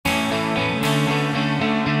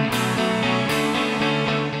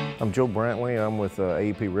I'm Joe Brantley. I'm with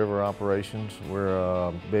AEP River Operations.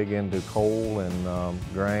 We're big into coal and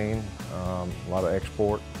grain, a lot of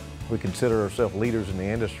export. We consider ourselves leaders in the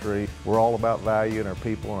industry. We're all about value in our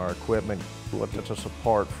people and our equipment. What sets us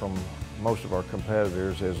apart from most of our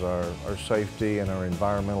competitors is our safety and our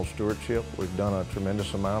environmental stewardship. We've done a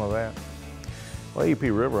tremendous amount of that. Well,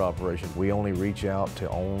 AEP River Operations, we only reach out to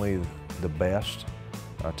only the best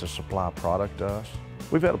to supply product to us.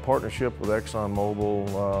 We've had a partnership with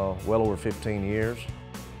ExxonMobil well over 15 years.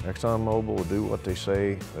 ExxonMobil will do what they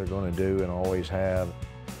say they're going to do and always have.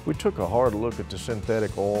 We took a hard look at the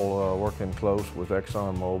synthetic oil, working close with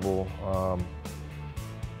ExxonMobil.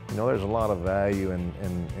 You know, there's a lot of value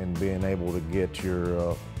in being able to get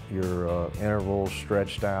your intervals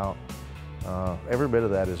stretched out. Every bit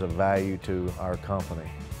of that is a value to our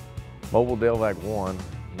company. Mobil Delvac 1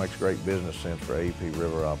 makes great business sense for AEP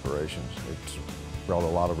River Operations. It's brought a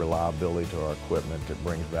lot of reliability to our equipment that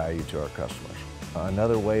brings value to our customers.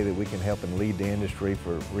 Another way that we can help and lead the industry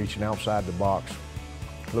for reaching outside the box,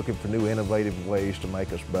 looking for new innovative ways to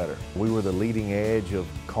make us better. We were the leading edge of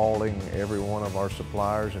calling every one of our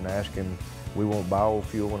suppliers and asking, we want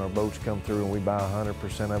biofuel when our boats come through and we buy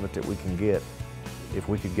 100% of it that we can get. If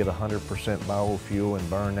we could get 100% biofuel and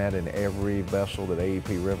burn that in every vessel that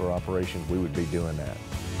AEP River Operations, we would be doing that.